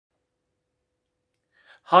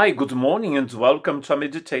Hi, good morning and welcome to our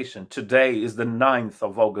meditation. Today is the 9th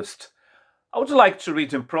of August. I would like to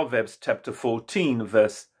read in Proverbs chapter 14,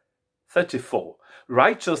 verse 34.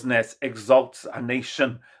 Righteousness exalts a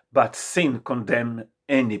nation, but sin condemns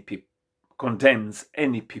any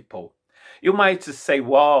people. You might say,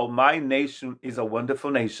 wow, my nation is a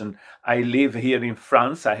wonderful nation. I live here in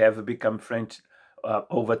France. I have become French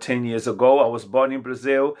over 10 years ago. I was born in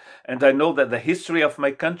Brazil, and I know that the history of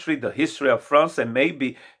my country, the history of France, and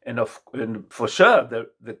maybe, and for sure,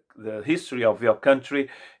 the history of your country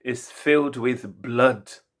is filled with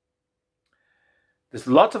blood. There's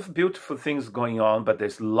a lot of beautiful things going on, but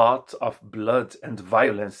there's a lot of blood and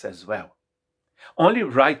violence as well. Only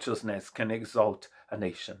righteousness can exalt a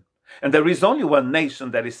nation. And there is only one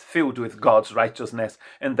nation that is filled with God's righteousness,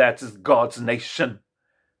 and that is God's nation,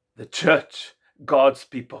 the church, God's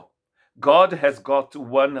people. God has got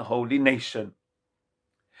one holy nation.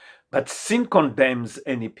 But sin condemns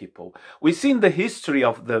any people. We see in the history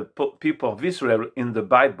of the people of Israel in the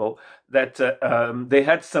Bible that they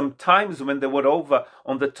had some times when they were over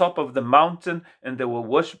on the top of the mountain and they were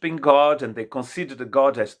worshiping God and they considered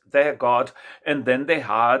God as their God. And then they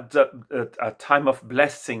had a time of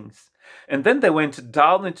blessings. And then they went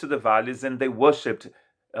down into the valleys and they worshipped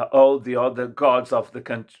all the other gods of the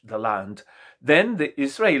country, the land. Then the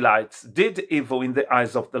Israelites did evil in the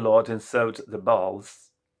eyes of the Lord and served the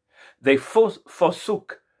Baals. They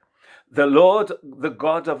forsook the Lord, the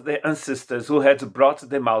God of their ancestors who had brought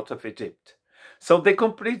them out of Egypt. So they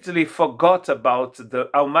completely forgot about the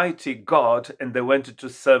Almighty God and they went to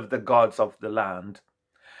serve the gods of the land.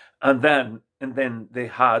 And then they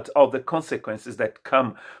had all the consequences that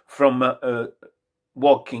come from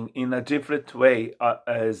walking in a different way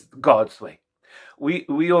as God's way. We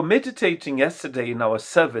were meditating yesterday in our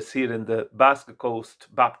service here in the Basque Coast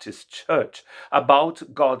Baptist Church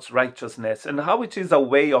about God's righteousness and how it is a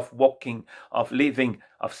way of walking, of living,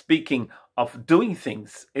 of speaking, of doing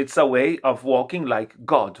things. It's a way of walking like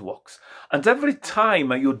God walks. And every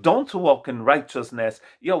time you don't walk in righteousness,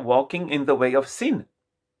 you're walking in the way of sin.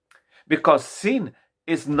 Because sin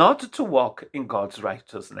is not to walk in God's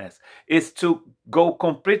righteousness. It's to go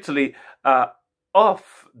completely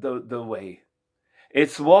off the way.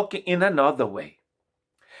 It's walking in another way.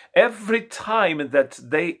 Every time that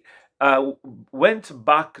they went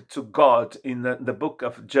back to God in the book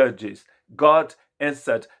of Judges, God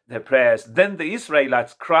answered their prayers. Then the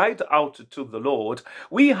Israelites cried out to the Lord,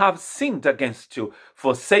 "We have sinned against you,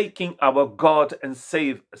 forsaking our God and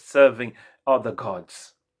serving other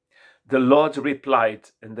gods." The Lord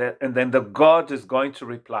replied, and then the God is going to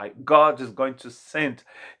reply. God is going to send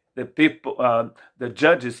the people, the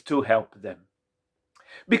judges, to help them.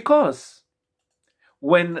 Because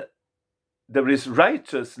when there is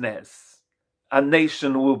righteousness, a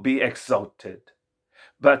nation will be exalted.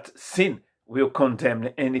 But sin will condemn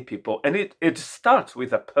any people. And it starts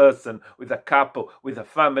with a person, with a couple, with a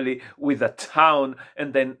family, with a town,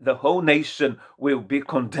 and then the whole nation will be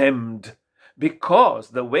condemned. Because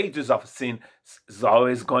the wages of sin is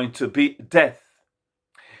always going to be death.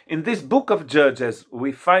 In this book of Judges,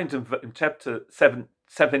 we find in chapter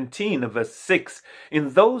 17, verse 6,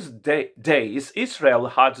 in those days, Israel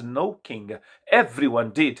had no king.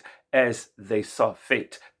 Everyone did as they saw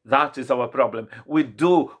fit. That is our problem. We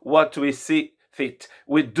do what we see fit.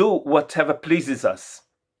 We do whatever pleases us.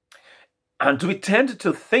 And we tend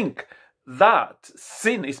to think that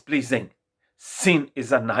sin is pleasing. Sin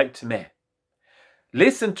is a nightmare.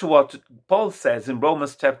 Listen to what Paul says in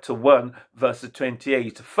Romans chapter 1, verse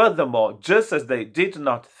 28. Furthermore, just as they did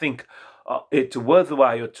not think it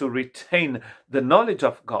worthwhile to retain the knowledge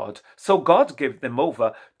of God, so God gave them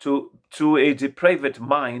over to a depraved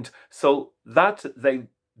mind, so that they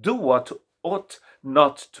do what ought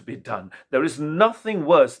not to be done. There is nothing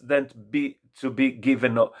worse than to be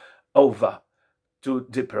given over to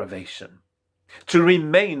depravation. To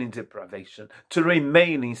remain in depravation, to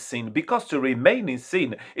remain in sin. Because to remain in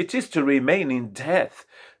sin, it is to remain in death.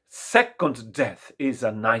 Second death is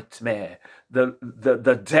a nightmare.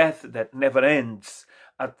 The death that never ends.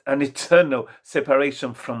 An eternal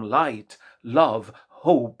separation from light, love,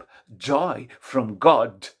 hope, joy from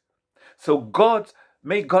God. So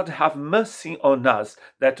may God have mercy on us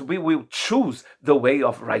that we will choose the way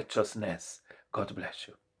of righteousness. God bless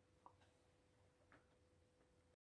you.